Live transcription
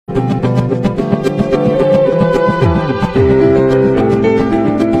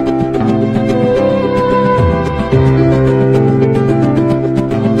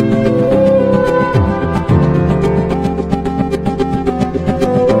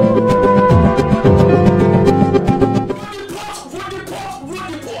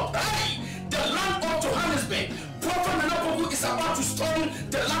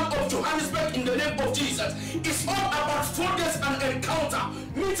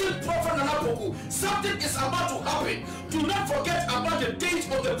Poku. Something is about to happen. Do not forget about the date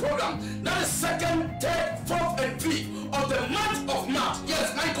of the program. That is 2nd, 3rd, 4th, and 5th of the month of March.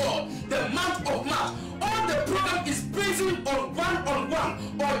 Yes, my God, the month of March. All the program is based on one-on-one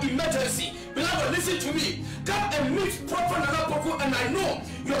or emergency. Beloved, listen to me. Come and meet Prophet Nana Poku, and I know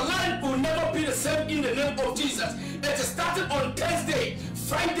your life will never be the same in the name of Jesus. It is starting on Thursday,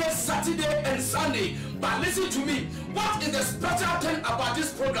 Friday, Saturday, and Sunday. But listen to me. What is the special thing about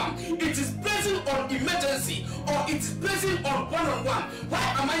this program? It is based on emergency or it is based on one-on-one.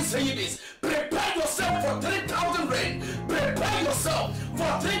 Why am I saying this? Prepare yourself for 3,000 rand. Prepare yourself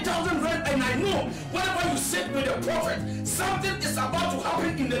for 3,000 rand. And I know whenever you sit with the prophet, something is about to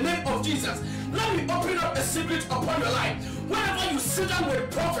happen in the name of Jesus. Let me open up a secret upon your life. Whenever you sit down with a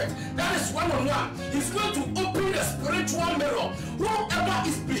prophet, that is one-on-one, he's going to open the spiritual mirror. Whoever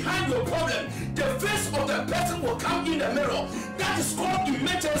is behind your problem, the face of the person will come in the mirror. That is called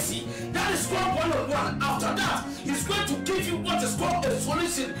emergency. That is called one-on-one. After that, he's going to give you what is called a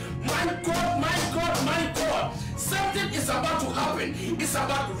solution. My God, my God, my God. Something is about to happen. It's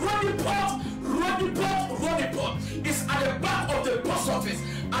about Rustenburg. It's at the back of the post office.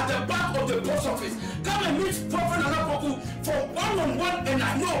 At the back of the post office. Come and meet Prophet Nana Poku for one-on-one, and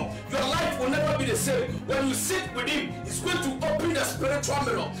I know your life will never be the same. When you sit with him, he's going to open the spiritual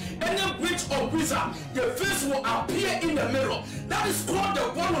mirror. Any witch or wizard, the face will appear in the mirror. That is called the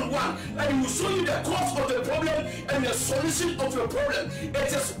one-on-one, and he will show you the cause of the problem and the solution of your problem.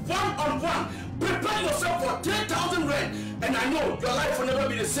 It is one-on-one. Prepare yourself for 10,000 rand, and I know your life will never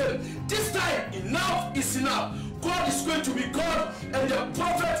be the same. This time, enough is enough. God is going to be God, and the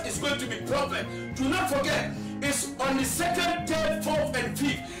prophet is going to be prophet. Do not forget, it's on the 2nd, 3rd, 4th, and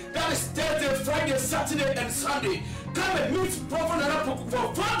 5th. That is Thursday, Friday, Saturday, and Sunday. Come and meet Prophet Nana Poku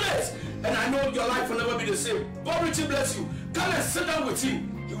for 4 days, and I know your life will never be the same. God richly bless you. Come and sit down with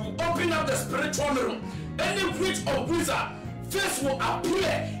him. He will open up the spiritual mirror. Any witch or wizard face will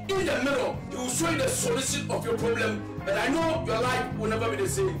appear in the mirror. He will show you the solution of your problem, and I know your life will never be the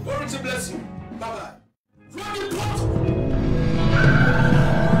same. God richly bless you. Bye bye.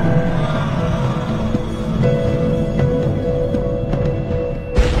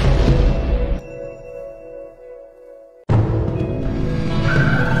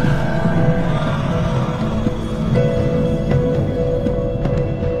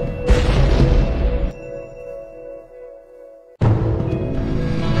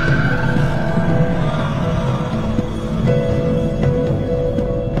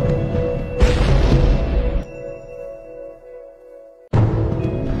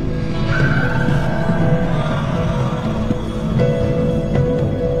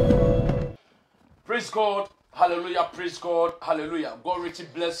 Praise God, hallelujah, praise God, hallelujah. God richly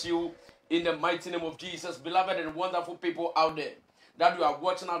bless you in the mighty name of Jesus. Beloved and wonderful people out there that you are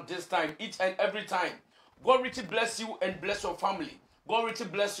watching at this time, each and every time. God richly bless you and bless your family. God richly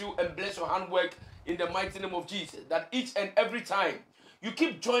bless you and bless your handwork in the mighty name of Jesus. That each and every time you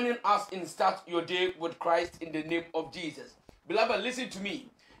keep joining us in Start Your Day with Christ in the name of Jesus. Beloved, listen to me.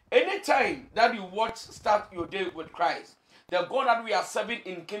 Anytime that you watch Start Your Day with Christ, the God that we are serving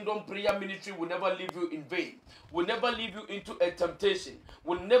in Kingdom Prayer Ministry will never leave you in vain. Will never leave you into a temptation.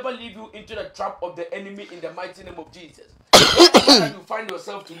 Will never leave you into the trap of the enemy in the mighty name of Jesus. Wherever you find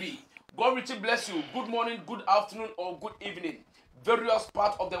yourself to be, God richly bless you. Good morning, good afternoon, or good evening. Various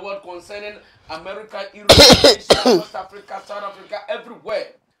parts of the world concerning America, Europe, Asia, West Africa, South Africa, everywhere.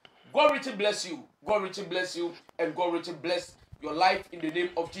 God richly bless you. God richly bless you, and God richly bless your life in the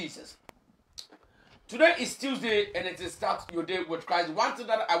name of Jesus. Today is Tuesday, and it is Start Your Day with Christ. One thing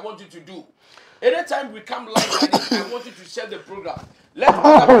that I want you to do, anytime we come live like this, I want you to share the program. Let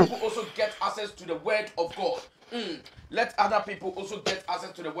other people also get access to the Word of God. Let other people also get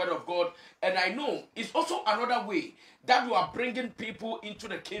access to the Word of God. And I know it's also another way that you are bringing people into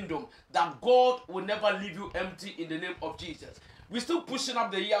the kingdom, that God will never leave you empty in the name of Jesus. We're still pushing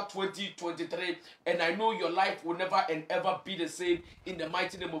up the year 2023, and I know your life will never and ever be the same in the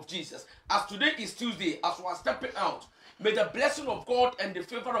mighty name of Jesus. As today is Tuesday, as we are stepping out, may the blessing of God and the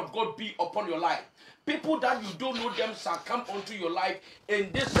favor of God be upon your life. People that you don't know them shall come onto your life,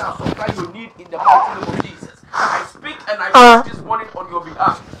 and this shall supply your need in the mighty name of Jesus. I speak and I speak this morning on your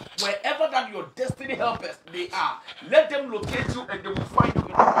behalf. Wherever that your destiny helpers they are, let them locate you and they will find you in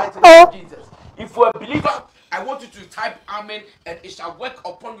the mighty name of Jesus. If you're a believer, I want you to type amen, and it shall work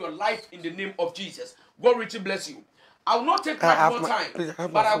upon your life in the name of Jesus. God richly bless you. I will not take much more time,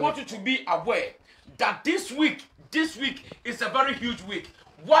 but I want you to be aware that this week is a very huge week.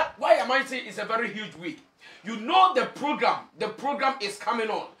 Why am I saying it's a very huge week? You know the program is coming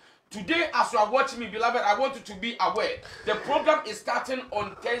on. Today, as you are watching me, beloved, I want you to be aware. The program is starting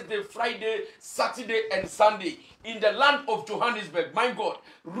on Thursday, Friday, Saturday, and Sunday in the land of Johannesburg. My God,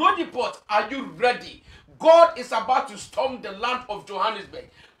 Rodiport, are you ready? God is about to storm the land of Johannesburg.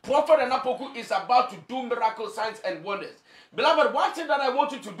 Prophet and Poku is about to do miracle signs and wonders. Beloved, one thing that I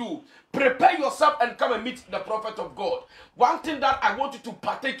want you to do, prepare yourself and come and meet the prophet of God. One thing that I want you to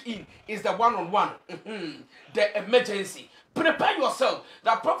partake in is the one-on-one, the emergency. Prepare yourself.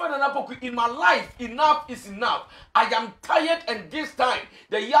 That prophet and Poku, in my life, enough is enough. I am tired, and this time,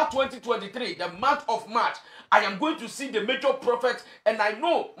 the year 2023, the month of March, I am going to see the major prophets, and I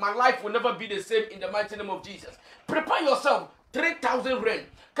know my life will never be the same in the mighty name of Jesus. Prepare yourself. 3,000 rand.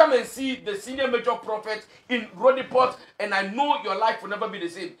 Come and see the senior major prophet in Rodiport, and I know your life will never be the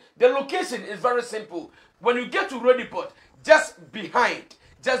same. The location is very simple. When you get to Rodiport, just behind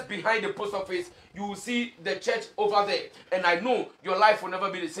the post office, you will see the church over there, and I know your life will never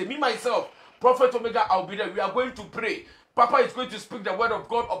be the same. Me, myself, Prophet Omega, I'll be there. We are going to pray. Papa is going to speak the word of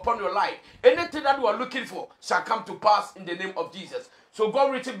God upon your life. Anything that you are looking for shall come to pass in the name of Jesus. So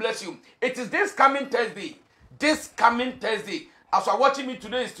God richly bless you. It is this coming Thursday. This coming Thursday. As you are watching me,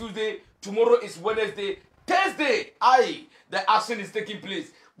 today is Tuesday. Tomorrow is Wednesday. Thursday, the action is taking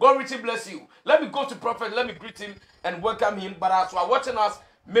place. God richly bless you. Let me go to Prophet. Let me greet him and welcome him. But as you are watching us,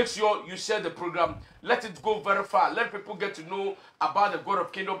 make sure you share the program. Let it go very far. Let people get to know about the God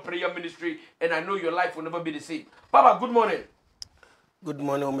of Kingdom Prayer Ministry. And I know your life will never be the same. Papa, good morning. Good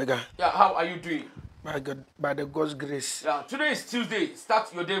morning, Omega. Yeah, how are you doing? By God, by the God's grace. Yeah, today is Tuesday.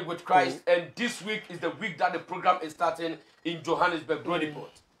 Start your day with Christ. And this week is the week that the program is starting in Johannesburg, Rodiport.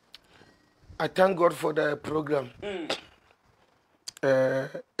 I thank God for the program.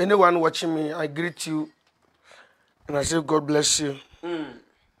 Anyone watching me, I greet you. And I say, God bless you.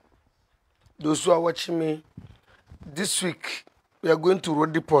 Those who are watching me, this week, we are going to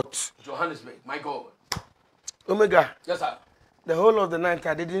Rodiport. Johannesburg, my God. Omega. Yes, sir. The whole of the night,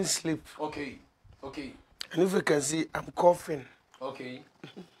 I didn't sleep. Okay. Okay. And if you can see, I'm coughing. Okay.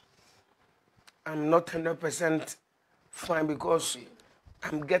 I'm not 100% fine because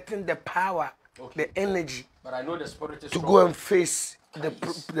I'm getting the power, the energy. But I know the spirit is to strong. go and face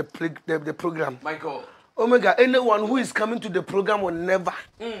the program. My God. Omega, anyone who is coming to the program will never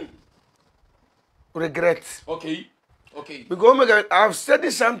regret. Okay. Okay. Because Omega, I've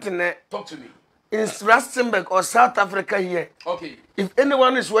studied something Talk to me. in Rustenburg or South Africa here. Okay. If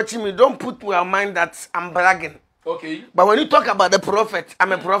anyone is watching me, don't put in your mind that I'm bragging. Okay. But when you talk about the prophet,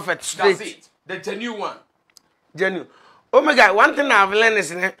 I'm a prophet straight. That's it. The genuine one. Genuine. Omega, one thing I've learned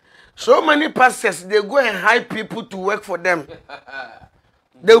is so many pastors, they go and hire people to work for them.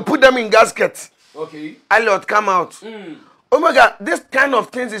 They will put them in gaskets. Okay. Elliot, come out. Omega, this kind of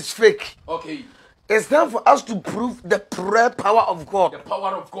things is fake. Okay. It's time for us to prove the prayer power of God. The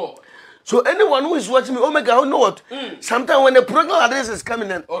power of God. So anyone who is watching me, Omega, you know what? Sometimes when the program like this is coming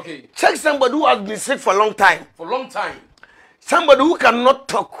in, Okay. check somebody who has been sick for a long time. For a long time. Somebody who cannot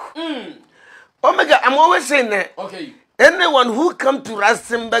talk. Omega, I'm always saying that Okay. anyone who come to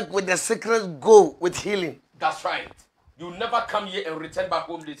Rustenburg with the sickness go with healing. That's right. You never come here and return back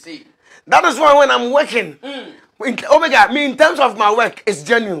home the same. That is why when I'm working, Omega, me in terms of my work, it's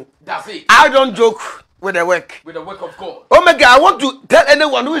genuine. That's it. I don't joke with the work. With the work of God. Omega, I want to tell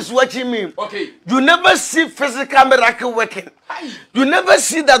anyone who is watching me, Okay. you never see physical miracle working. Hi. You never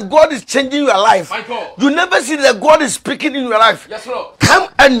see that God is changing your life. My God. You never see that God is speaking in your life. Yes, Lord. Come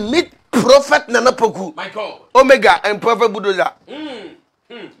and meet Prophet Nana Poku, My God. Omega, and Prophet Budoza.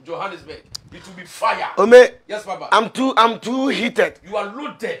 Johannesburg. It will be fire. Ome, Yes, Papa. I'm too heated. You are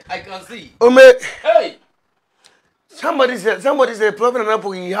loaded. I can see. Ome, Hey. somebody said, Prophet Nana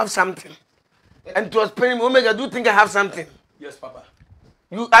Poku, you have something. And it was paying me, Omega, do you think I have something? Yes, Papa.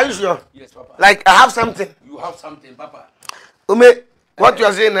 Are you sure? Yes, Papa. Like I have something. You have something, Papa. Ome, what you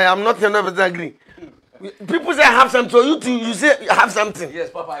are saying, I'm not 100% agree. People say I have something, so you say you have something. Yes,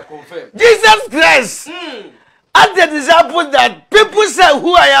 Papa, I confirm. Jesus Christ asked the disciples that people say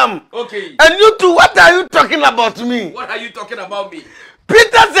who I am. Okay. And you too, what are you talking about me? What are you talking about me?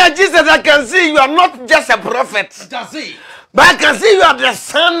 Peter said, Jesus, I can see you are not just a prophet, That's it. but I can see you are the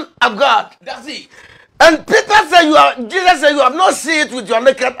Son of God. That's it. And Peter said, Jesus said, you have not seen it with your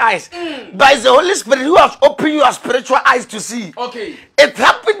naked eyes, but it's the Holy Spirit who has opened your spiritual eyes to see. Okay. It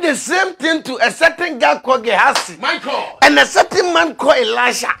happened the same thing to a certain guy called Gehazi. My God. And a certain man called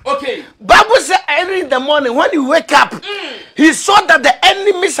Elisha. Okay. Bible said early in the morning when he wake up, he saw that the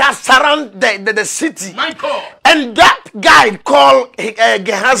enemies have surrounded the city. My God. And that guy called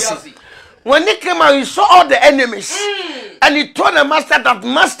Gehazi, when he came out, he saw all the enemies. And he told the master that,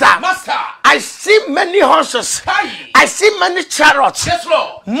 Master, I see many horses. I see many chariots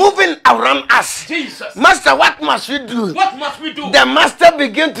moving around us. Jesus. Master, what must we do? What must we do? The master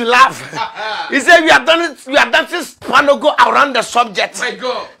began to laugh. He said, we are dancing spanogo around the subject. My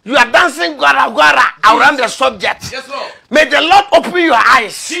God. You are dancing guara around the subject. Yes, Lord. May the Lord open your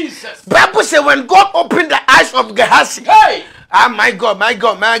eyes. Jesus. Bible says when God opened the eyes of Gehazi. Hey. Ah, my God.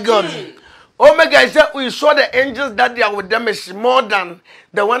 Omega, he said we saw the angels that they are with them is more than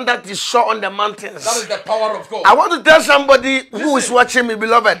the one that he saw on the mountains. That is the power of God. I want to tell somebody who is watching me,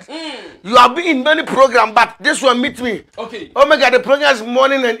 beloved. You have been in many programs, but this one meet me. Okay. Omega, the program is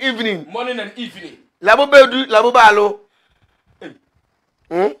morning and evening. Morning and evening. Labobalo.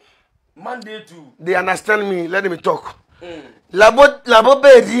 Monday to. They understand me. Let me talk.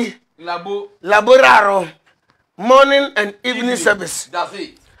 Labobedi. Laboraro. Morning and evening service. That's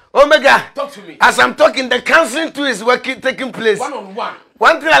it. Omega, talk to me. As I'm talking, the counseling too is taking place. One-on-one.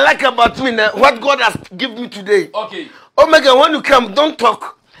 One thing I like about me now, what God has given me today. Okay. Omega, when you come, don't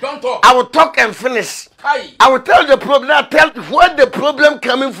talk. Don't talk. I will talk and finish. Hi. I will tell the problem. I'll tell where the problem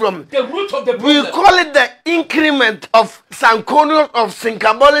coming from. The root of the problem. We call it the increment of 𝐶𝐶 of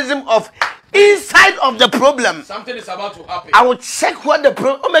symbolism of inside of the problem. Something is about to happen. I will check what the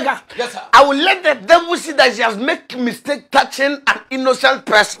problem. Omega. Yes, sir. I will let the devil see that he has made mistake touching an innocent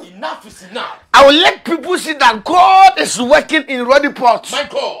person. Enough is enough. I will let people see that God is working in Roddy Port. My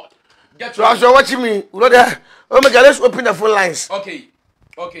God. Get so as you're watching me, Omega, let's open the phone lines. Okay.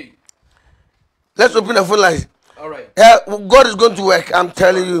 Okay. Let's open the phone lines. All right. Yeah, God is going to work. I'm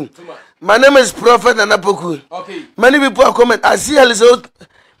telling you. My name is Prophet Poku. Okay. Many people are comment. I see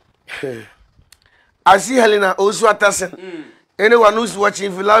Helena also attaching. Anyone who's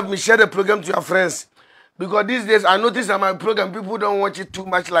watching, if you love me, share the program to your friends. Because these days, I notice that my program, people don't watch it too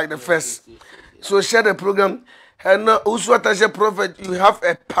much like the first. So share the program. And also attach Prophet, you have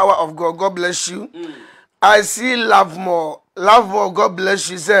a power of God. God bless you. I see Love More. Love More, God bless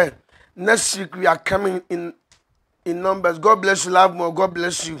you. Say, next week we are coming in numbers. God bless you, Love More. God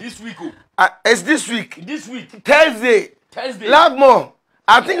bless you. This week. It's this week. This week. Thursday. Love More.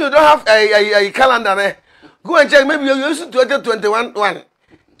 I think you don't have a calendar there. Go and check. Maybe you're using 2021.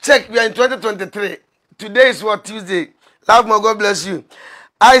 Check. We are in 2023. Today is what? Tuesday. Love More. God bless you.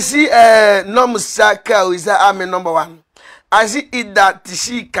 I see 𝐶𝐶 𝐞𝐩𝐨𝐫 number 1. I see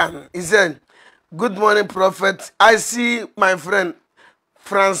𝐸𝐸 is there. Good morning, Prophet. I see my friend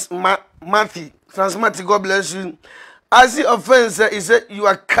Matthew. God bless you. I see offense. He said you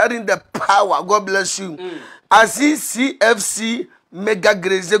are carrying the power. God bless you. I see CFC Mega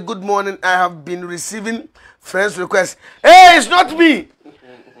Grace. Good morning. I have been receiving friends' requests. Hey, it's not me.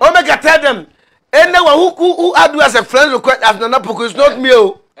 Omega, tell them. Anyone who add you as a friend request as Nana Poku, it's not me.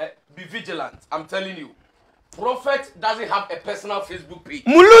 Be vigilant. I'm telling you. Prophet doesn't have a personal Facebook page.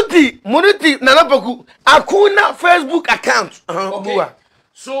 Munuti, Nana Poku, Akuna Facebook account. Okay.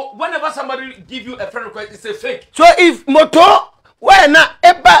 So whenever somebody give you a friend request, it's a fake. So if moto, when na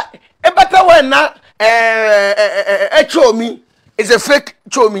ebata when na chomi, it's a fake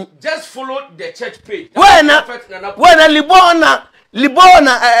chomi. Just follow the church page. When na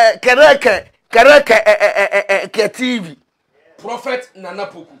Libona Kereke TV. Prophet Nana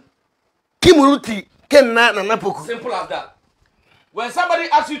Poku. Kimuruti Kenna Nana Poku. Simple as that. When somebody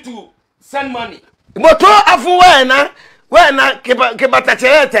asks you to send money, moto afu when na kebata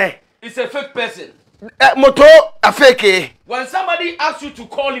cherete. It's a fake person. Moto a fake. When somebody asks you to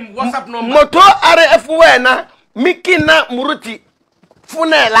call him WhatsApp number, moto are when Mikina Muruti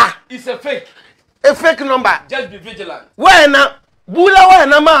Funela. It's a fake. A fake number. Just be vigilant. When Bula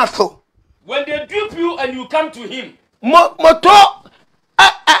when maso. When they dupe you and you come to him, moto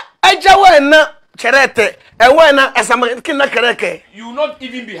aja when cherete and when asamakina kereke. You will not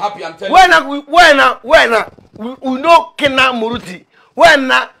even be happy. I'm telling you. When we know kina muruti.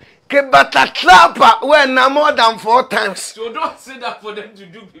 When kebata trapa when more than 4 times. So don't say that for them to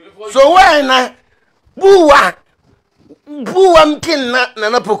do before. So when buwa mkina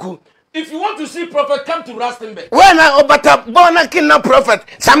Nana Poku. If you want to see Prophet, come to Rustenburg. When obata bona kina Prophet,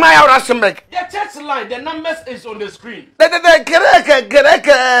 Samaya Rustenburg. The church line, the numbers is on the screen. The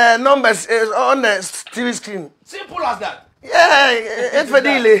correct numbers is on the TV screen. Simple as that. Yeah, it's for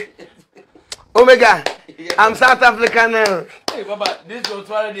daily. Omega, I'm South African now. Hey, Baba, this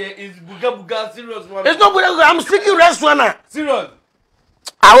authority is buga serious one. It's not buga. I'm speaking restaurant. Serious.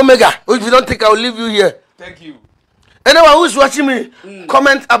 Omega, if you don't think I'll leave you here. Thank you. Anyone who's watching me,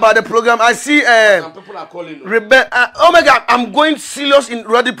 comment about the program. I see some people are calling. Omega, I'm going serious in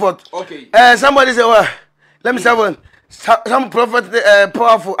Roddy Port. Okay. Somebody say, well, let me say one. Some prophet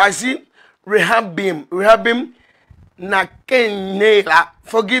powerful. I see Rehabim 𝗘𝗺𝗲𝗄𝐿𝐴.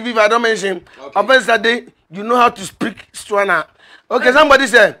 Forgive if I don't mention. Offense that day, you know how to speak Swana. Okay, somebody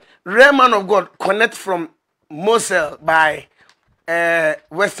said, rare man of God, connect from Mosel by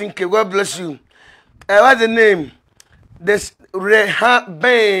Western Cape. God bless you. What's the name? This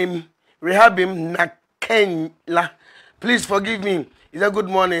𝗘𝗺𝗲𝗄𝐻𝐵. Please forgive me. Is a good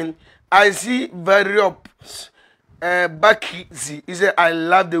morning. I see very up. Baki, he said, I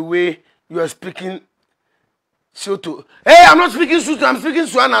love the way you are speaking. Soto. Hey, I'm not speaking Soto, I'm speaking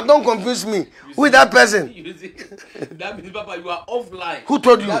Swana. Don't confuse me. Who is that person? That means, Papa, you are offline. Who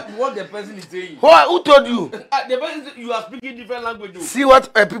told you? What the person is saying. Who told you? The person, you are speaking different language. See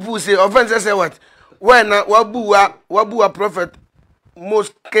what people say. Offense say what? When Wabu prophet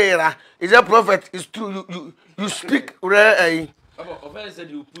most care is a prophet. It's true. You speak rare. Offense said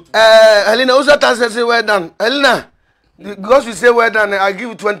you put. Helena, also say well done. Helena, because you say well done, I give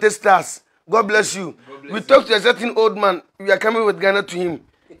you 20 stars. God bless you. We talked to a certain old man. We are coming with Ghana to him.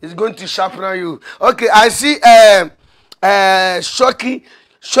 He's going to sharpen you. Okay, I see Shoki,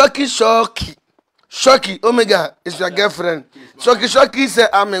 Omega is your girlfriend. Shoki said,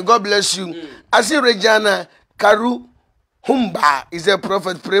 Amen. God bless you. I see Regina 𝗘𝗺𝗲𝗄𝐿𝐴 is a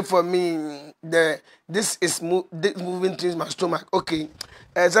prophet. Pray for me. This moving to my stomach. Okay.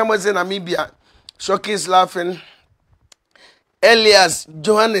 Someone said Namibia. Shoki is laughing. Elias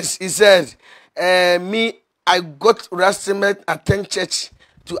Johannes, he said, me, I got Rustenburg attend church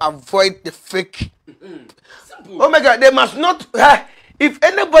to avoid the fake. Oh my God, they must not. If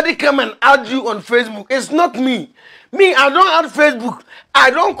anybody come and add you on Facebook, it's not me. Me, I don't add Facebook.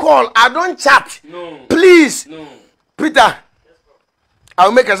 I don't call. I don't chat. No. Please. No. Peter,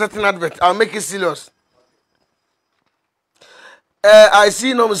 I'll make a certain advert. I'll make it serious. I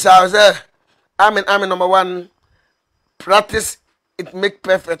see no Messiah. Amen, number one. Practice it make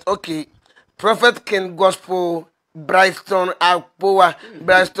perfect. Okay. Prophet King Gospel, Brighton, Alpoa,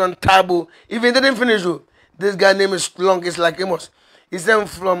 Brighton, Tabo. If he didn't finish, this guy name is long. It's like Amos. He's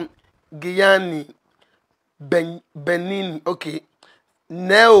from Guyana, Benin. Okay.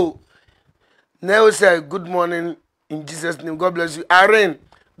 Neo said, good morning in Jesus' name. God bless you. Aaron,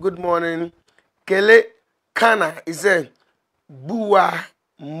 good morning. Kele Kana, he said, Buwa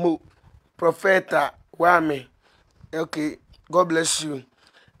Mo, Propheta Wame. Okay, God bless you.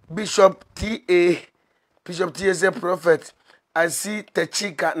 Bishop T.A. is a prophet. I see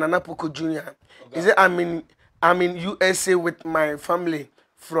Techika Nana Poku Jr. He said, I'm in USA with my family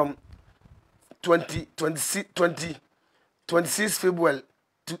from 26 February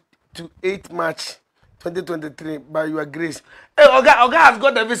to 8 March 2023 by your grace. Hey, Oga has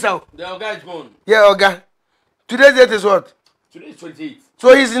got the visa. The Oga is gone. Yeah, Oga. Today's date is what? Today is 28.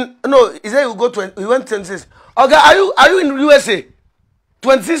 So he's in. No, he said he will go 20. He went 26. Oga, are you in USA?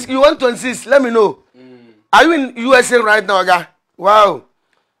 26. You want 26? Let me know. Are you in USA right now, Oga? Wow.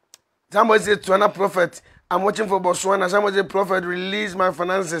 Somebody said to another prophet, I'm watching for Botswana. Somebody said, prophet, release my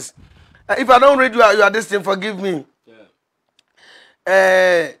finances. If I don't read you are this thing, forgive me.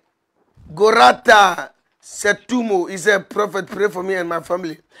 Yeah. Gorata Setumo is a prophet. Pray for me and my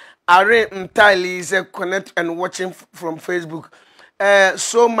family. Are entirely is a connect and watching from Facebook.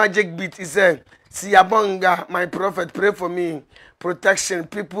 So Magic Beat is a Siabonga, my prophet. Pray for me. Protection.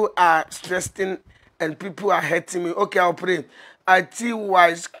 People are stressing and people are hurting me. Okay, I'll pray. IT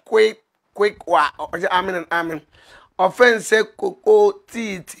wise quick amen and amen. Offense Koko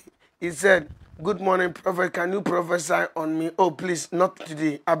Titi. He said, good morning, prophet. Can you prophesy on me? Oh, please, not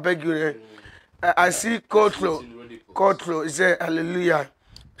today. I beg you. I see 𝗘𝗺𝗲𝗄𝐿𝐴. He said, hallelujah.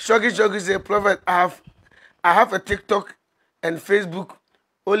 Shoki said, prophet, I have a TikTok and Facebook.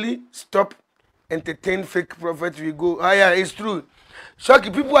 Only stop entertain fake prophet. We go. Ah, yeah, it's true.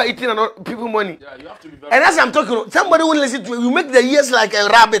 Shoki, people are eating people money. Yeah, you have to be very. And as I'm talking, somebody won't listen to you. You make the ears like a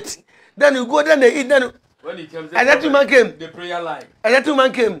rabbit. Then you go, then they eat. Then when he comes, and that man came. The prayer line. And that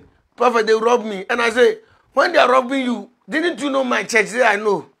man came. Prophet, they robbed me. And I say, when they are robbing you, didn't you know my church? Say, I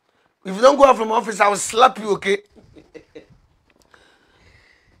know. If you don't go out from office, I will slap you, okay?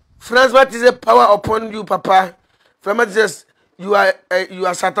 France, what is the power upon you, Papa? France says, you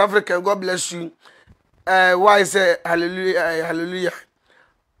are South African. God bless you. Why is it hallelujah, hallelujah?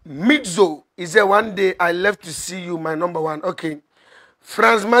 Midzo is there one day I left to see you, my number one. Okay.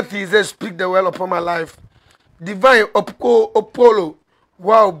 Franz Matthew is there, speak the well upon my life. Divine Opolo.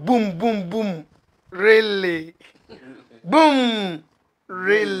 Wow, boom, boom, boom. Really. Boom.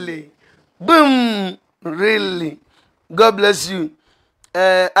 Really. Boom. Really. God bless you.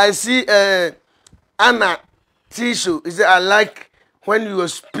 I see Anna Tisho. Is there I like when you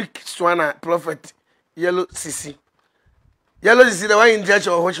speak Swana prophet. Yellow CC. Yellow CC, the one in church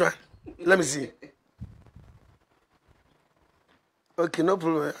or which one? Let me see. Okay, no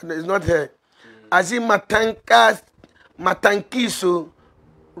problem. It's not here. I see 𝗘𝗺𝗲𝐿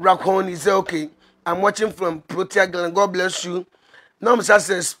𝐢𝐼𝐲. He said, okay, I'm watching from Protea Glen. God bless you. Nomsa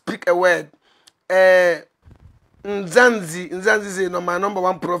says, speak a word. Nzanzi is my number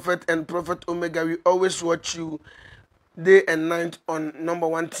one prophet and Prophet Omega. We always watch you day and night on number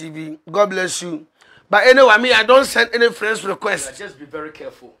one TV. God bless you. But anyway, I don't send any friends requests. Yeah, just be very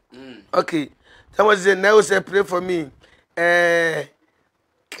careful. Okay. Someone said, now say pray for me.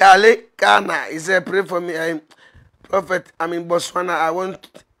 𝗘𝗺𝗲𝗿𝗄𝐻. He said, pray for me. Prophet, I'm in Botswana.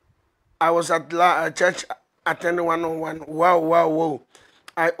 I was at church attending 1-on-1. Wow.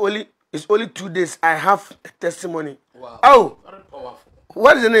 It's only 2 days. I have a testimony. Wow. Oh, Very powerful.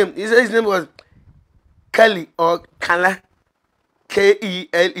 what is the name? He said his name was Kelly or Kala.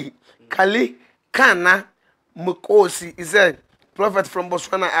 K-E-L-E. Kali Kana Mukosi. He said, Prophet from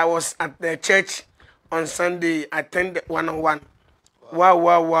Botswana, I was at the church on Sunday. I attended 1-on-1.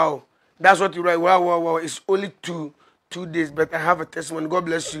 Wow. That's what you write. Wow. It's only two days, but I have a testimony. God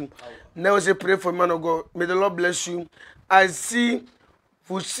bless you. Now say pray for man of God. May the Lord bless you. I see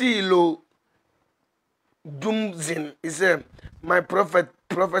Fusilo Dumzin. He said, my prophet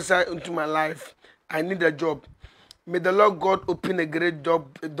prophesied into my life. I need a job. May the Lord God open a great door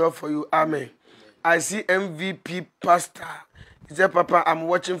for you. Amen. I see MVP Pastor. He said, Papa, I'm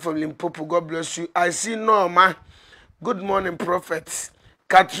watching from Limpopo. God bless you. I see Norma. Good morning, prophet.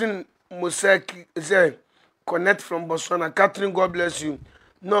 Catherine Museki said, connect from Botswana. Catherine, God bless you.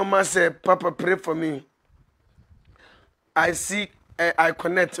 Norma said, Papa, pray for me. I see, I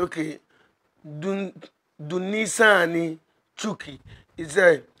connect. Okay. Dunisani Chuki. He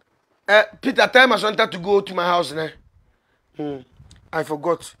said, Peter, tell my son to go to my house. I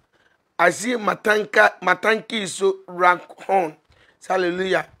forgot. I see Matanki so rank horn.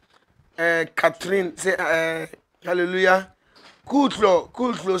 Hallelujah. Catherine say hallelujah. Cool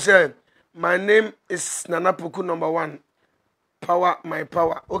flow say my name is Nana Poku number 1. Power my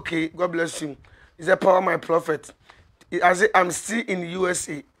power. Okay, God bless you. He said power my prophet. I say I'm still in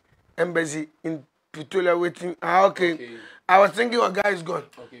USA embassy in Pretoria waiting. Okay. I was thinking your guy is gone.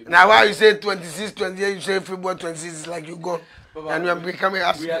 Okay, now why you say 26, 28, you say February 26, it's like you gone. Papa, and we are becoming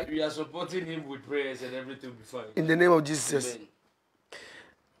we are supporting him with prayers and everything will be fine. In the name of Jesus.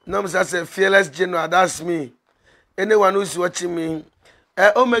 No, I said fearless general, that's me. Anyone who's watching me.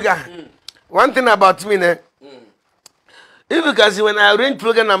 Omega. One thing about me, if you can see when I arrange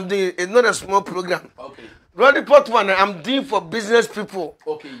program I'm doing, it's not a small program. Okay. Roddy Pot one I'm doing for business people.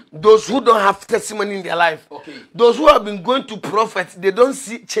 Okay. Those who don't have testimony in their life. Okay. Those who have been going to prophet, they don't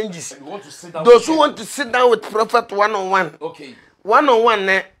see changes. Want to sit down those who want to sit down with prophet 1-on-1. Okay.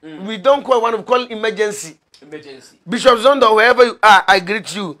 1-on-1, we don't call one, we call emergency. Bishop Zondo, wherever you are, I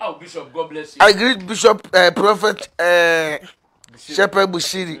greet you. Oh, Bishop, God bless you. I greet Bishop Prophet Shepherd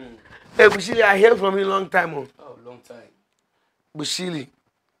Bushiri. Hey, Bushiri, I hear from you long time. Oh, long time. Bushiri.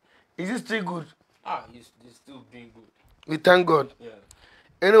 Is it still good? He's still being good. We thank God. Yeah.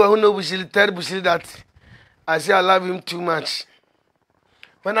 Anyone who knows Bushiri, tell Bushiri that I say I love him too much.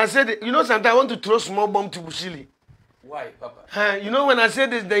 When I said, sometimes I want to throw small bomb to Bushiri. Why, Papa? When I say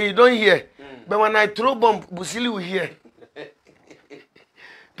this, then you don't hear. But when I throw bomb, Bushiri will hear.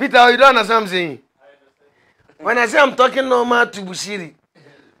 Peter, you don't understand what I'm saying? When I say I'm talking normal to Bushiri,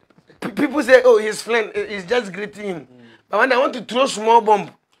 people say, oh, he's friend, he's just greeting him. But when I want to throw small bomb,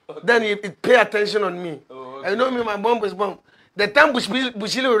 then it pay attention on me. Oh, okay. Me, my bomb is bomb. The time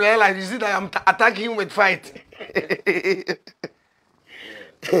Bushiri will realize, you see that I'm attacking him with fight.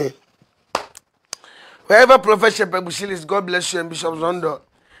 Wherever Prophet Shepherd Bushiri is, God bless you and Bishop Zondo.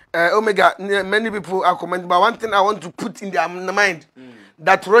 Omega, many people are commenting, but one thing I want to put in their mind,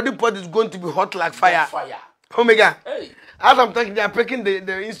 that Roddy Pot is going to be hot like fire. Omega, hey. As I'm talking, they are picking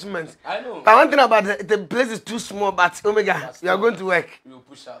the instruments. I know. But one thing about the place is too small, but Omega, you are going to work. You will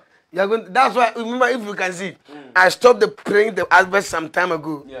push up. You are going. That's why, remember, if you can see, I stopped praying the advert some time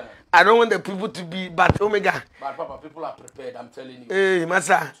ago. Yeah. I don't want the people to be, but Omega. But Papa, people are prepared, I'm telling you. Hey,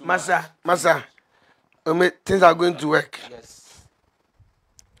 Massa. Things are going to work. Yes.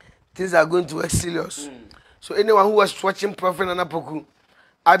 Things are going to work serious. So anyone who was watching Prophet Nana Poku,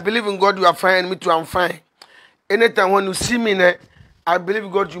 I believe in God, you are fine, and me too, I'm fine. Anytime when you see me, I believe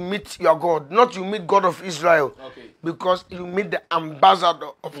in God, you meet your God. Not you meet God of Israel. Okay. Because you meet the ambassador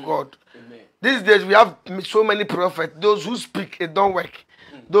of God. Amen. These days we have so many prophets. Those who speak, it don't work.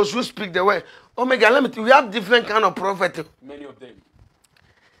 Those who speak the way. Omega, let me tell you, we have different kind of prophets. Many of them.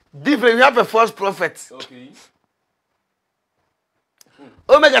 Different. We have a false prophet. Okay.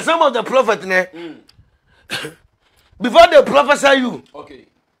 Omega, some of the prophets, before they prophesy you, okay.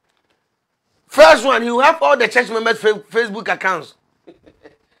 First one, you have all the church members' Facebook accounts.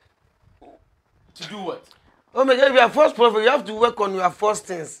 To do what? Oh my God, if you are false prophet, you have to work on your false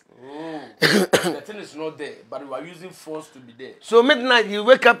things. Oh, the thing is not there, but we are using force to be there. So midnight, you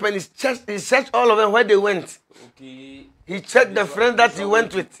wake up and he searched all of them where they went. Okay. He checked the friend that he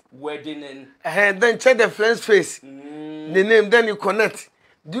went with. Wedding and then check the friend's face. The name, then you connect.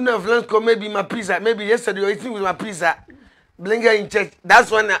 Do you know if friends come maybe my pizza? Maybe yesterday you were eating with my pizza. Blinger in church. That's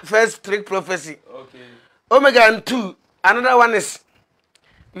one first trick prophecy. okay. Omega and 2. Another one is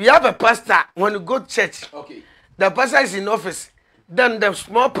we have a pastor when you go to church. Okay. The pastor is in office. Then the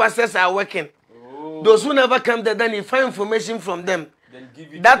small pastors are working. Oh. Those who never come there, then you find information from them. Then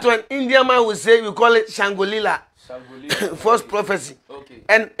give it That one, Indian man will say, we call it Shangolila. Shangolila. False prophecy. Okay.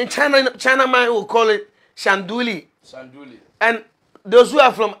 And in China man will call it Shanduli. Shanduli. And those who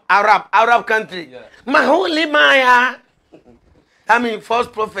are from Arab country, Yeah. Mahuli Maya. I mean, false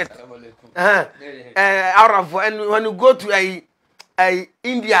prophet. Arab. And when you go to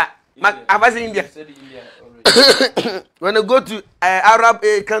India, I was in India. Said India already. When you go to Arab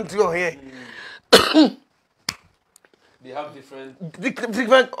country over here, They have different.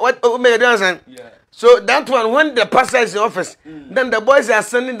 different what may you understand? Yeah. So that one, when the pastor is in office, then the boys are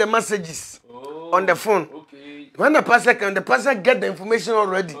sending the messages on the phone. Okay. When the pastor comes, the pastor get the information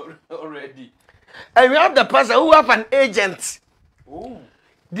already. Already. And we have the pastor who have an agent. Oh.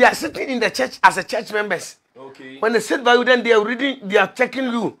 They are sitting in the church as a church members. Okay. When they sit by you, then they are reading, they are checking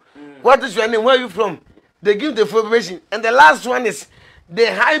you. What is your name? Where are you from? They give the information. And the last one is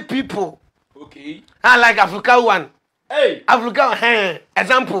they hire people. Okay. Like Africa one. Hey. Africa,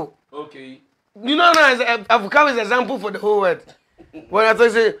 example. Okay. You know, Africa is example for the whole world. When I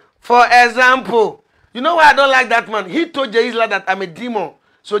say, for example, you know why I don't like that man? He told 𝐩𝐸𝐶𝐝 that I'm a demon.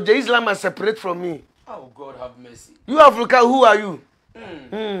 So 𝐩𝐸𝐶𝐝 must separate from me. Oh, God have mercy. You Africa, who are you?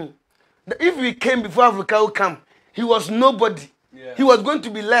 If we came before Africa would come, he was nobody. Yeah. He was going to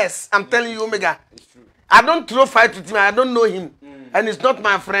be less. I'm telling you, Omega. It's true. I don't throw fight with him. I don't know him. And he's not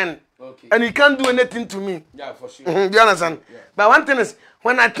my friend. Okay. And he can't do anything to me. Yeah, for sure. Do you understand? Yeah. But one thing is,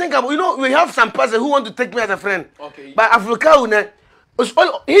 when I think about, we have some pastors who want to take me as a friend. Okay. But Africa,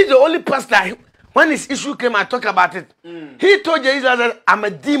 he's the only pastor. When his issue came, I talk about it. He told 𝐩𝐸𝐶𝐝 that I'm a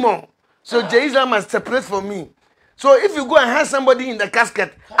demon. So 𝐩𝐸𝐶𝐝 must separate from me. So if you go and have somebody in the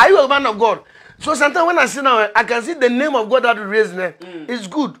casket, are you a man of God? So sometimes when I sit down, I can see the name of God that will raise them. It's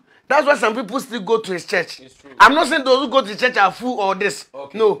good. That's why some people still go to his church. It's true. I'm not saying those who go to church are fool or this.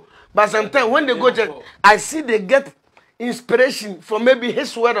 Okay. No. But sometimes when they go to church, I see they get inspiration from maybe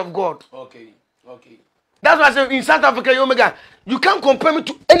his word of God. Okay. Okay. That's why I say in South Africa, Omega, you can't compare me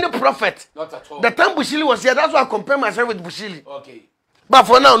to any prophet. Not at all. The time 𝗲𝗲𝐿𝐴 was here, that's why I compare myself with 𝗲𝗲𝐿𝐴. Okay. But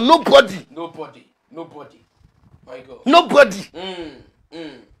for now, nobody. Nobody. My God. Nobody.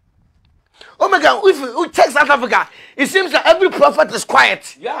 Omega, if you check South Africa, it seems that every prophet is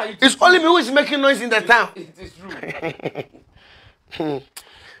quiet. Yeah. It's only me who is making noise in the town. It is true.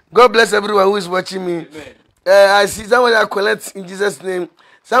 God bless everyone who is watching me. Amen. I see somebody I collect in Jesus' name.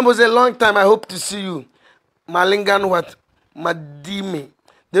 Somebody say, long time, I hope to see you. Malingan what? Madime.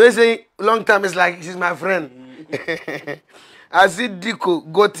 The way say long time is like she's my friend. I see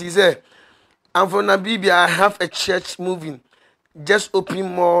𝐑𝐨𝐺𝐸𝐶𝐞𝐩𝐨𝐫. He said, I'm from Namibia. I have a church moving. Just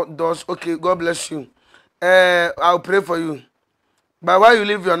open more doors. Okay, God bless you. I'll pray for you. But why you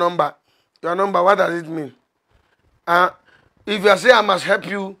leave your number? Your number, what does it mean? If you say I must help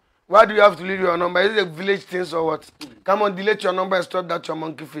you, why do you have to leave your number? Is it a village thing or what? Come on, delete your number and stop that your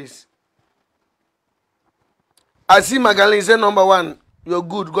monkey face. I see Magalin, he said number 1. You're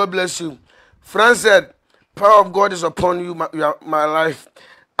good. God bless you. Franz said, power of God is upon you, my life.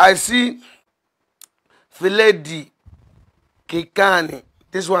 I see Filedi Kekani.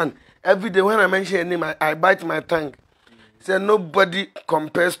 This one, every day when I mention a name, I bite my tongue. He said, nobody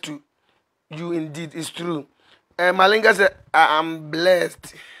compares to you indeed. It's true. Malinga said, I am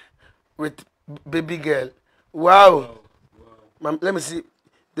blessed with baby girl. Wow. Let me see.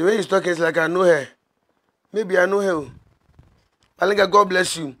 The way he's talking is like I know her. Maybe I know her. Malinga, God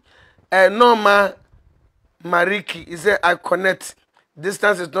bless you. Norma Mariki, he said, I connect.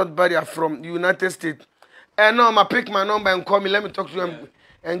 Distance is not barrier from the United States. Norma, pick my number and call me. Let me talk to you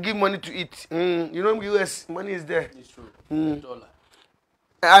and give money to eat. You know, US, money is there. It's true.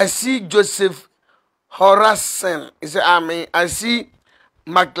 I see Joseph Horasen. He said, I see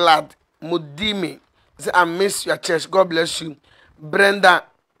Maglad Mudimi. He said, I miss your church. God bless you. Brenda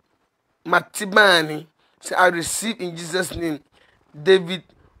Matibani. He said, I receive in Jesus' name. David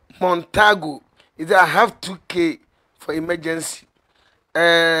Montago. He said, I have 2K for emergency.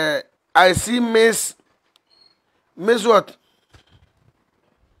 I see Miss what?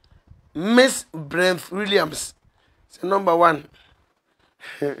 Miss Brent Williams. It's number 1.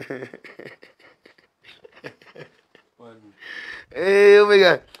 Hey, oh my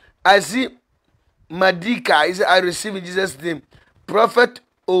God. I see Madika. He said, I receive in Jesus' name. Prophet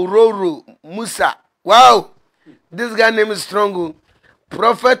Ororo Musa. Wow. This guy name is strong.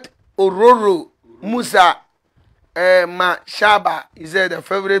 Prophet Ororo Musa Mashaba. He said, the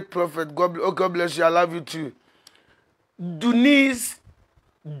favorite prophet. God bless you. I love you too. Duni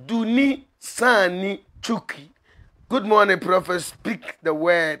Sani Chuki. Good morning, prophet. Speak the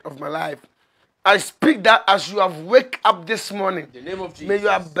word of my life. I speak that as you have wake up this morning. In the name of Jesus. May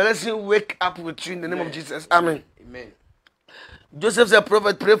your blessing wake up with you in the name of Jesus. Amen. Amen. Joseph said,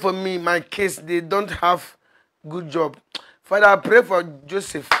 prophet, pray for me. My case, they don't have good job. Father, I pray for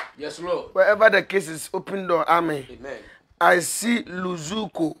Joseph. Yes, Lord. Wherever the case is, open door. Amen. Amen. I see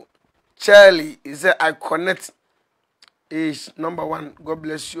Luzuko Charlie. He said, I connect. Is number one. God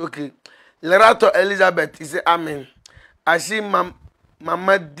bless you. Okay. Lerato Elizabeth. He said, amen. I see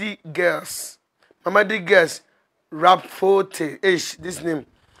Mamadi Girls. Mamadi Girls. Rapforte. Ish. This name.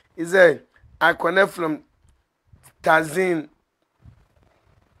 He said, I connect from Tazin.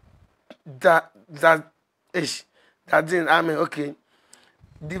 Ish. Tazin. Amen. Okay.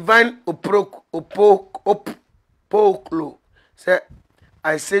 Divine Opoklo. Say,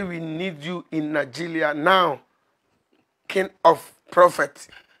 I say we need you in Nigeria now. King of prophet.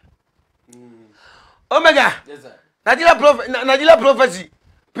 Omega. Yes, sir. Nigeria prophecy.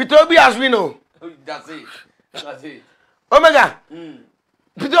 Peter Obi has win. Oh. That's it. That's it. Omega.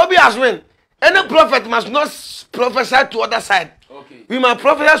 Peter Obi has win. Any prophet must not prophesy to other side. Okay. We must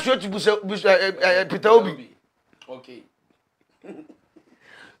prophesy straight to Peter Obi. Okay.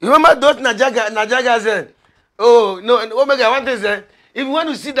 You remember those Najaga said, oh, no, and Omega, one thing is that if you want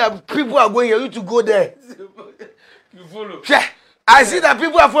to see that people are going here, you to go there. You follow. Yeah. I see that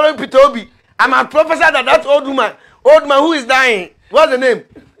people are following Peter Obi. I'm a professor that old man who is dying. What's the name?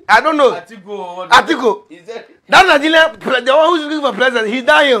 I don't know. Atiko. That Nigerian, the one who's looking for president, he's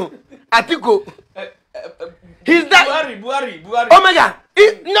dying. Atiko. He's dying. Buhari. Omega.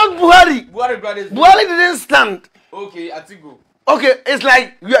 Not Buhari. Buhari didn't stand. Okay, Atiko. Okay, it's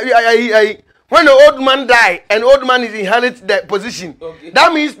like when the old man die and old man is inherit the position. Okay.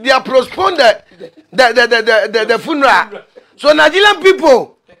 That means they are postponed the funeral. So Nigerian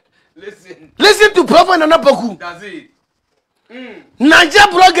people, listen to Prophet Nana Poku. That's it. Niger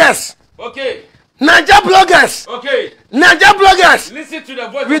bloggers. Okay. Niger bloggers. Okay. Niger bloggers. Listen to the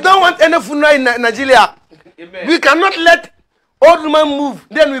voice. We don't want any funeral in Nigeria. Amen. We cannot let old man move.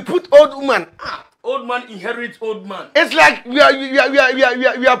 Then we put old woman. Old man inherits old man. It's like we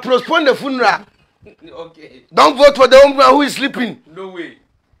are postponing the funeral. Okay. Don't vote for the old man who is sleeping. No way.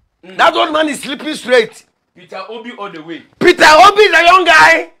 That old man is sleeping straight. Peter Obi all the way. Peter Obi is a young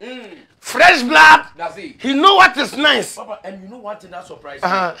guy. Fresh blood. That's it. He know what is nice. Papa, and you know one thing that surprised me?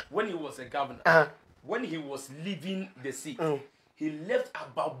 When he was a governor, when he was leaving the seat, he left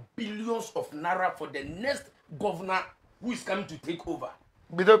about billions of naira for the next governor who is coming to take over.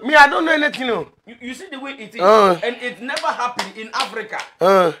 Because me, I don't know anything. No. You see the way it is, and it never happened in Africa.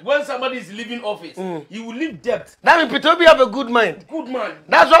 When somebody is leaving office, he will leave debt. That means Peter Obi have a good mind. Good man.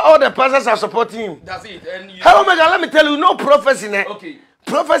 That's why all the pastors are supporting him. That's it. And you Hey, Omega, let me tell you, no prophecy. Okay.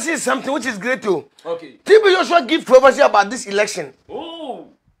 Prophecy is something which is great too. Okay. TB Joshua give prophecy about this election. Oh,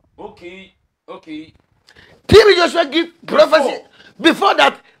 okay. Okay. TB Joshua give prophecy. Before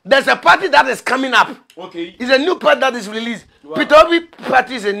that, there's a party that is coming up. Okay. It's a new party that is released. Wow. Peter Obi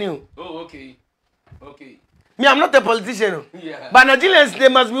party is a new. Oh, okay. Okay. Me, I'm not a politician. Yeah. But Nigerians, they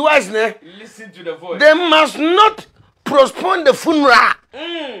must be wise. Listen to the voice. They must not postpone the funeral.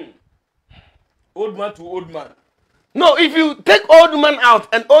 Old man to old man. No, if you take old man out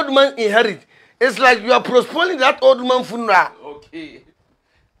and old man inherit, it's like you are postponing that old man funeral. Okay.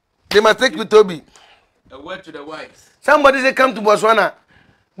 They must take Peter Obi. A word to the wise. Somebody say come to Botswana.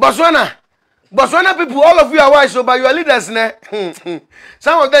 Botswana people, all of you are wise, so by your leaders,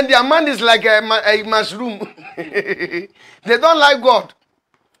 some of them, their mind is like a mushroom. They don't like God.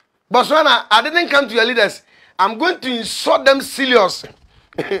 Botswana, I didn't come to your leaders. I'm going to insult them serious.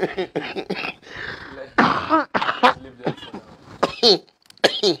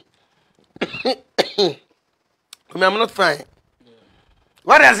 I'm not fine.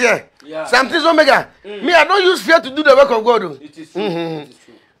 What is here? Yeah. Something's Omega. Me, I don't use fear to do the work of God. It is true. It is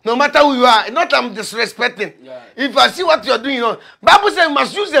true. No matter who you are, not I'm disrespecting. Yeah. If I see what you're doing, Bible says you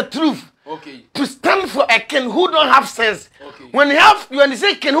must use the truth to stand for a king who don't have sense. Okay. When you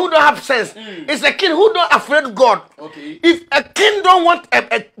say king who don't have sense, it's a king who don't afraid God. Okay. If a king don't want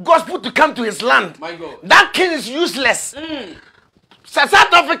a gospel to come to his land, my God, that king is useless. South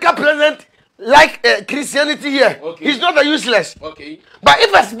Africa president like Christianity here. Okay. He's not a useless. Okay. But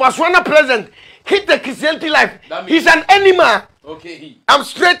if a Botswana president hit the Christianity life, he's an animal. Okay. I'm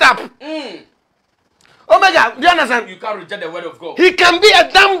straight up. Omega, do you understand? You can't reject the word of God. He can be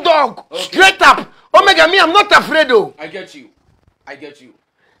a damn dog. Okay. Straight up. Omega, me, I'm not afraid though. I get you. I get you.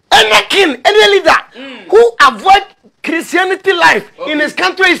 Any king, any leader who avoid Christianity life in his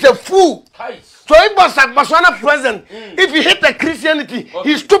country is a fool. Kais. So if Botswana president, if he hit the Christianity,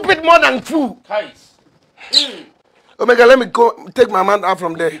 he's stupid more than fool. Kais. Omega, let me go take my man out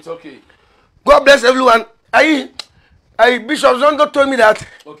from there. It's okay. God bless everyone. Bishop Zongo told me that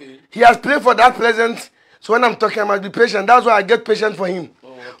he has prayed for that president. So when I'm talking, I must be patient. That's why I get patient for him.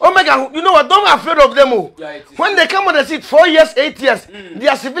 Omega, you know what? Don't be afraid of them. When they come on the seat, 4 years, 8 years, they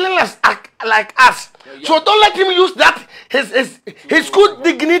are civilians like us. So don't let him use that his good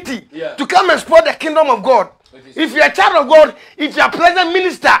dignity to come and spoil the kingdom of God. If you're a child of God, if you're a president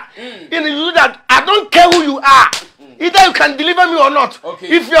minister, you do that. I don't care who you are. Either you can deliver me or not.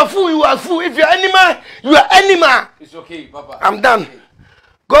 If you're a fool, you are a fool. If you're animal, you are animal. It's okay, Papa. I'm done. Okay.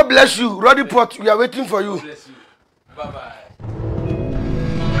 God bless you. Roddy Pot, we are waiting for you. God bless you. Bye-bye.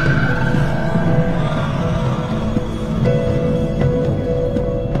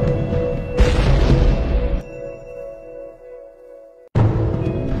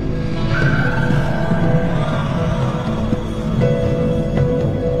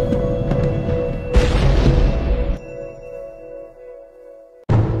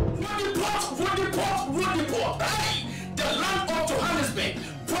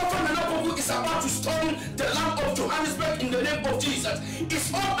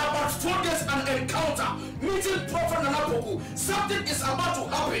 It's all about focus and encounter. Meeting Prophet Nana Poku. Something is about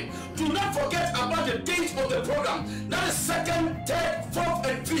to happen. Do not forget about the date of the program. That is 2nd, 3rd, 4th,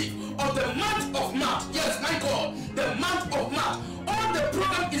 and 5th of the month of March. Yes, my God, the month of March. All the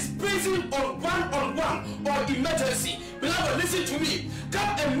program is based on one-on-one or emergency. Beloved, listen to me.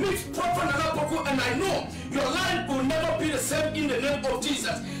 Come and meet Prophet Nana Poku, and I know your life will never be the same in the name of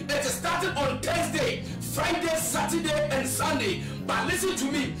Jesus. It is starting on Thursday, Friday, Saturday, and Sunday. But listen to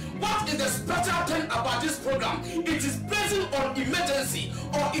me. What is the special thing about this program? It is based on emergency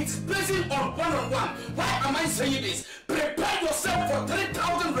or it is based on one-on-one. Why am I saying this? Prepare yourself for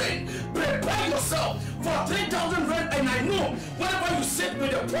 3,000 rand. Prepare yourself for 3,000 rand, and I know whenever you sit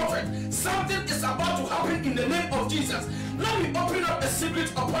with the prophet, something is about to happen in the name of Jesus. Let me open up a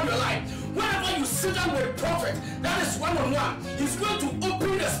secret upon your life. Whenever you sit down with a prophet, that is one-on-one, he's going to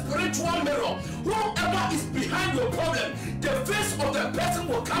open the spiritual mirror. Whoever is behind your problem, the face of the person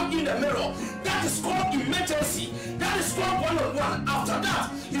will come in the mirror. That is called emergency. That is called one-on-one. After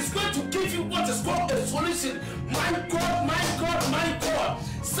that, he's going to give you what is called a solution. My God, my God, my God.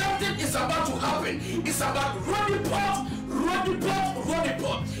 Something is about to happen. It's about Roddy Pot.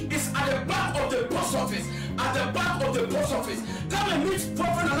 It's at the back of the post office. At the back of the post office. Come and meet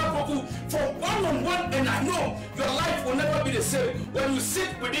Prophet Nana Poku for one-on-one, and I know your life will never be the same. When you sit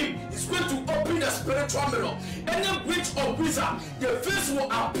with him, he's going to open the spiritual mirror. Any witch or wizard, the face will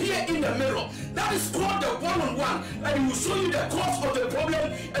appear in the mirror. That is called the one-on-one, and he will show you the cause of the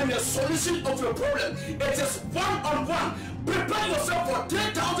problem and the solution of your problem. It is one-on-one. Prepare yourself for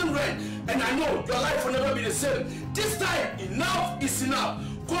 10,000 rand, and I know your life will never be the same. This time, enough is enough.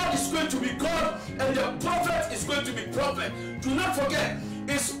 God is going to be God, and the prophet is going to be prophet. Do not forget,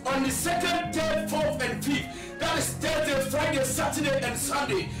 it's on the 2nd, 3rd, 4th, and 5th. That is Thursday, Friday, Saturday, and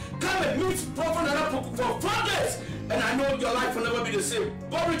Sunday. Come and meet Prophet Nana Poku for 4 days, and I know your life will never be the same.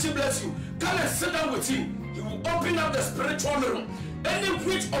 God richly bless you. Come and sit down with him. He will open up the spiritual mirror. Any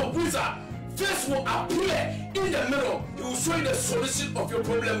witch or wizard, face will appear in the mirror. He will show you the solution of your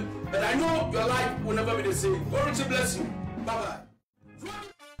problem, and I know your life will never be the same. God richly bless you. Bye-bye.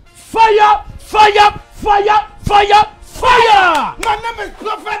 Fire! Fire! Fire! Fire! Fire! My name is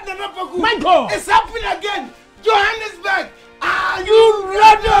Prophet Nana Poku. My God! It's happening again. Johannesburg. Are You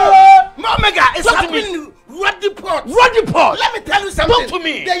ready? Omega, it's Talk to happening. Roddy Pot. Roddy Pot! Let me tell you something. Talk to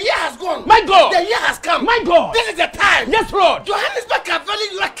me. The year has gone. My God! The year has come. My God! This is the time. Yes, Lord! Johannesburg are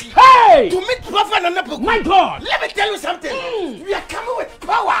very lucky Hey! to meet Prophet Nana Poku. My God! Let me tell you something. We are coming with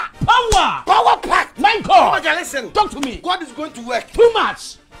power. Power! Power pack. My God! Omega, listen. Talk to me. God is going to work Too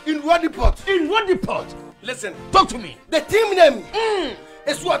much in Roddy Pot. in Roddy Pot. Listen. Talk to me. The team name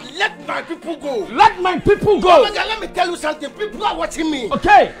is what? Let my people go. Let my people go. Omega, let me tell you something. People are watching me.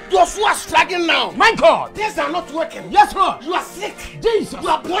 Okay. Those who are struggling now, My God. things are not working. Yes, Lord. You are sick. Jesus. You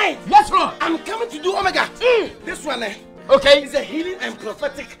are blind. Yes, Lord. I'm coming to do Omega. This one Okay. is a healing and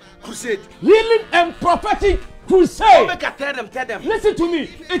prophetic crusade. Healing and prophetic crusade. Omega, tell them. Listen to me.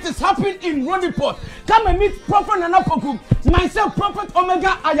 It is happening in Roddy Pot. Come and meet Prophet Nana Poku. Myself, Prophet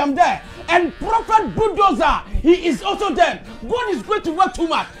Omega, I am there. And Prophet Bulldozer, he is also there. God is going to work too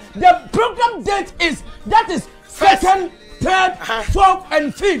much. The program date is, that is 2nd, 3rd, 4th,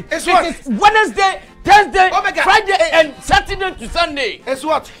 and 5th. It's what? It is Wednesday, Thursday, Omega. Friday, and Saturday to Sunday. It's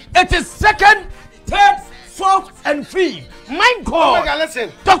what? It is 2nd, 3rd, 4th, and 5th. My God. Omega,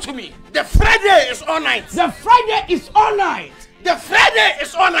 listen. Talk to me. The Friday is all night. The Friday is all night. The Friday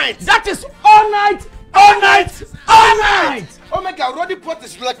is all night. That is all night, all night, all night. Omega, Rodiport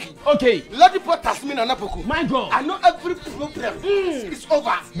is lucky. Okay. Rodiport has been an Poku. My God. I know every problem is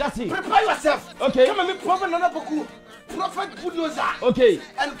over. That's it. Prepare yourself. Okay. Come and meet Prophet Poku, Prophet Bulldozer, Okay.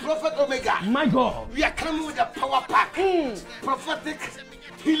 and Prophet Omega. My God. We are coming with a power pack. Prophetic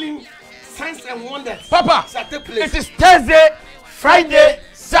healing, signs and wonders. Papa, shall take place. it is Thursday, Friday,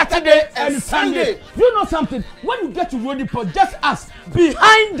 Saturday, and Sunday. You know something? When you get to Rodiport, just ask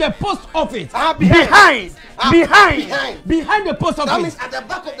behind the post office. Behind the post office. That means at the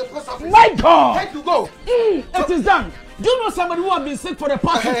back of the post office. My God. Where to go? It is done. Do you know somebody who has been sick for the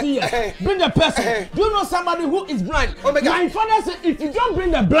past 50 years? Bring the person. Do you know somebody who is blind? Omega. My father said, if you don't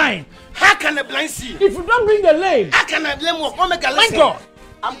bring the blind, How can the blind see? if you don't bring the lame, How can the lame walk? Omega, my listen. God.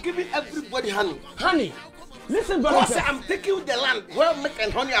 I'm giving everybody honey. Honey, listen very God said carefully. I'm taking the land where milk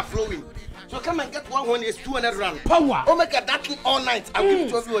and honey are flowing. So come and get one honey, it's 200 rand. Power. Omega, that thing all night. I'll give it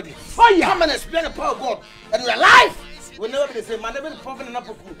to everybody. Fire. Come and explain the power of God. And your life will never be the same. My name is Prophet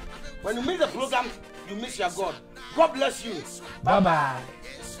Poku. When you miss the program, you miss your God. God bless you. Bye-bye.